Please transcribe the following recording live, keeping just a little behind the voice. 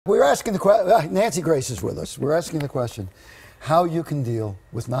we're asking the question, Nancy Grace is with us. We're asking the question, how you can deal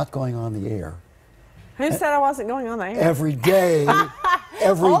with not going on the air. Who said I wasn't going on the air? Every day.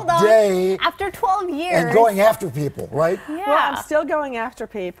 Hold on. After 12 years. And going after people, right? Yeah. Well, I'm still going after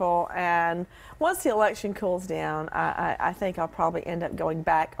people, and once the election cools down, I think I'll probably end up going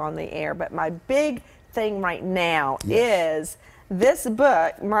back on the air. But my big thing right now is this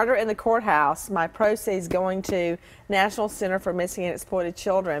book, Murder in the Courthouse, my proceeds going to National Center for Missing and Exploited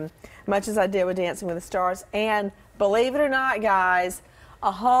Children, much as I did with Dancing with the Stars, and believe it or not, guys,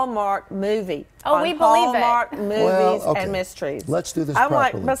 a Hallmark movie. Oh, we believe it. Hallmark movies and mysteries. Let's do this I'm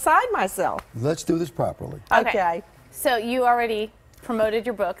properly. like beside myself. Let's do this properly. Okay. So you already promoted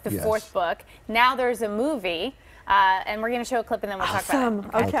your book, the fourth book. Now there's a movie, and we're going to show a clip and then we'll talk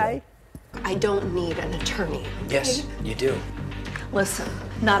about it. Okay. I don't need an attorney. Yes, you do. Listen,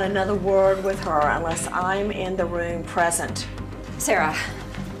 not another word with her unless I'm in the room present. Sarah.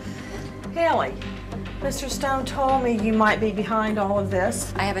 Hailey, Mr. Stone told me you might be behind all of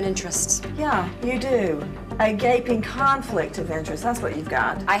this. I have an interest. Yeah, you do. A gaping conflict of interest. That's what you've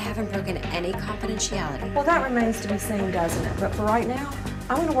got. I haven't broken any confidentiality. Well, that remains to be seen, doesn't it? But for right now,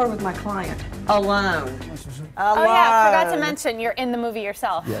 I want to work with my client. Alone. Oh, yeah, I forgot to mention you're in the movie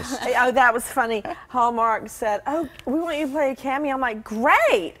yourself. Yes. Oh, that was funny. Hallmark said, oh, we want you to play a cameo. I'm like,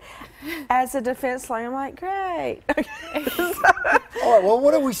 great. As a defense lawyer, I'm like, great. All right, well,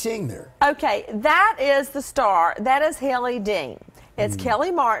 what are we seeing there? Okay, that is the star. That is Hailey Dean. It's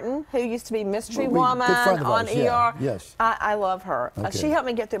Kellie Martin, who used to be Mystery Woman good friend of on ours, ER. Yes. I love her. Okay. She helped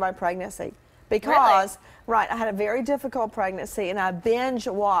me get through my pregnancy because, I had a very difficult pregnancy, and I binge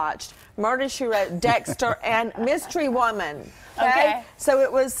watched Murder, She Wrote, Dexter, and Mystery Woman. Okay? So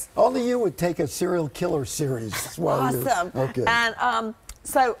it was Only you would take a serial killer series. awesome. Okay. And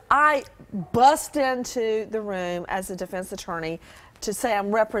so I bust into the room as a defense attorney to say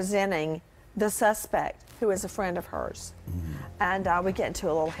I'm representing the suspect, who is a friend of hers. And we get into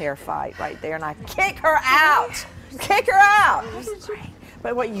a little hair fight right there, and I kick her out. Kick her out.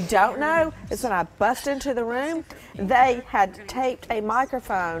 But what you don't know is when I bust into the room, they had taped a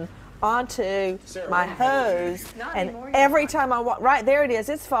microphone onto my hose, and every time I walk, right there it is,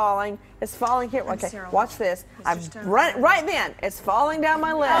 it's falling here. Okay, watch this. I'm right then, it's falling down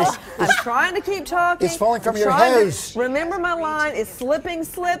my leg. I'm trying to keep talking. It's falling from your hose. Remember my line, it's slipping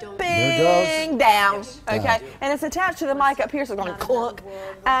There it goes. down. Okay, and it's attached to the mic up here, so it's going clunk.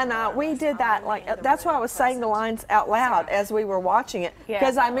 And we did that, that's why I was saying the lines out loud as we were watching it,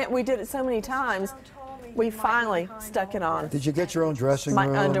 because I meant we did it so many times. We finally stuck it on. Did you get your own dressing My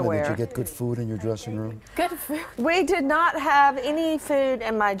room? underwear. And did you get good food in your dressing room? Good food. We did not have any food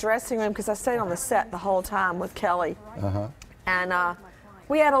in my dressing room because I stayed on the set the whole time with Kellie. And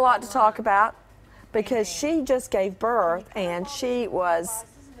we had a lot to talk about because she just gave birth and she was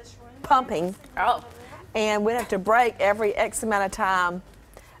pumping. Oh. And we'd have to break every X amount of time.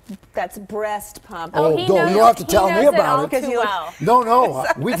 That's breast pump. Oh, you don't have to tell me about it. Well. No,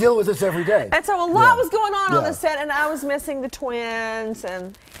 we deal with this every day. And so a lot was going on the set, and I was missing the twins.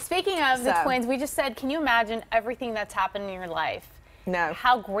 And speaking of the twins, we just said, can you imagine everything that's happened in your life? No.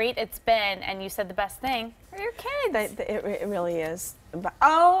 How great it's been, and you said the best thing are your kids. It really is.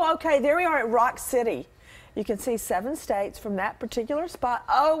 Oh, okay, there we are at Rock City. You can see 7 states from that particular spot.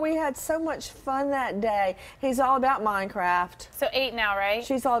 Oh, we had so much fun that day. He's all about Minecraft. So 8 now, right?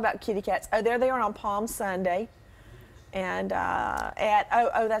 She's all about kitty cats. Oh, there they are on Palm Sunday. And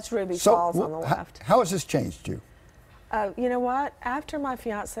that's Ruby Falls on the left. How has this changed you? You know what? After my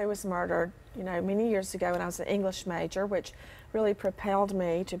fiance was murdered, many years ago when I was an English major, which really propelled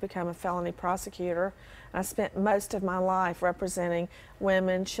me to become a felony prosecutor. I spent most of my life representing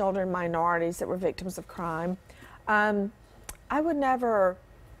women, children, minorities that were victims of crime. I would never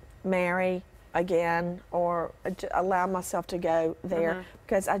marry again or allow myself to go there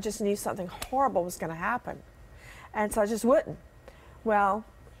because I just knew something horrible was going to happen. And so I just wouldn't. Well,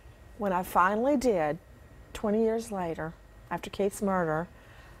 when I finally did, 20 years later, after Keith's murder,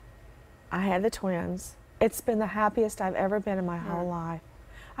 I had the twins. It's been the happiest I've ever been in my whole life.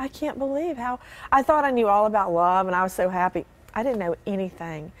 I can't believe how, I thought I knew all about love and I was so happy. I didn't know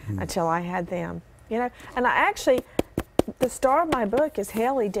anything until I had them, And I actually, the star of my book is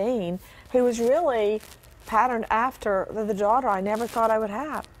Hailey Dean, who was really patterned after the daughter I never thought I would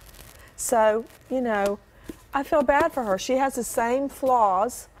have. So, I feel bad for her. She has the same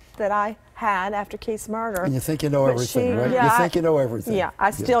flaws that I had after Keith's murder. And you think you know But everything, she- right? yeah, You think you know everything. Yeah,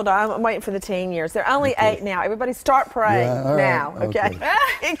 I still do. I'm waiting for the teen years. They're only 8 now. Everybody start praying Yeah, all right, now,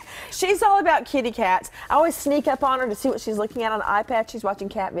 okay? She's all about kitty cats. I always sneak up on her to see what she's looking at on the iPad. She's watching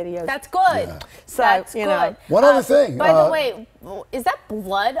cat videos. That's good. Yeah. So, That's you good. know. One other thing. By the way, is that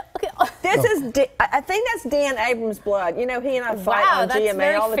blood? Okay. This is, I think that's Dan Abrams' blood. You know, he and I fight Wow, on that's GMA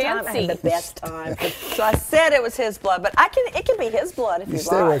very all the time. I fancy. had the best time. So I said it was his blood, but it can be his blood if you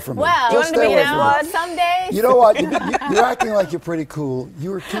stay like. away from it. Well, Just you stay want away to be from his it. blood? some days. You know what? You're acting like you're pretty cool.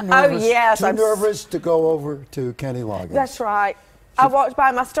 You were too nervous. yes, Too I'm nervous to go over to Kenny Loggins. That's right. I walked by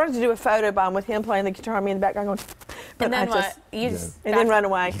him. I started to do a photo bomb with him playing the guitar, me in the background going. But And then I what? just, You just and then run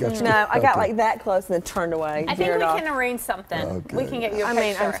away. Got No, I got okay. like that close and then turned away. I think veered we off. can arrange something. Okay. We can get you a I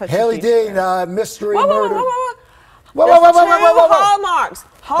mean, picture. I'm such Hailey a huge Dean, fan. mystery Whoa, whoa, murder. whoa, whoa, whoa. Whoa, There's whoa, whoa, whoa, whoa, whoa, whoa. Hallmarks.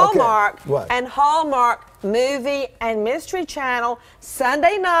 Hallmark What? and Hallmark Movie and Mystery Channel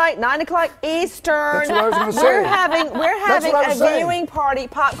Sunday night, 9 o'clock Eastern. That's what I was gonna say. We're having That's what I a was saying. viewing party,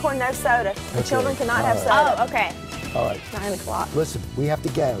 popcorn, no soda. The Okay. children cannot All have right. soda. Oh, okay. All right. 9 o'clock. Listen, we have to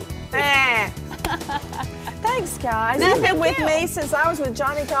go. Thanks, guys. You've been with me since I was with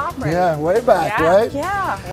Johnny Cochran. Yeah, way back, Yeah. right? Yeah.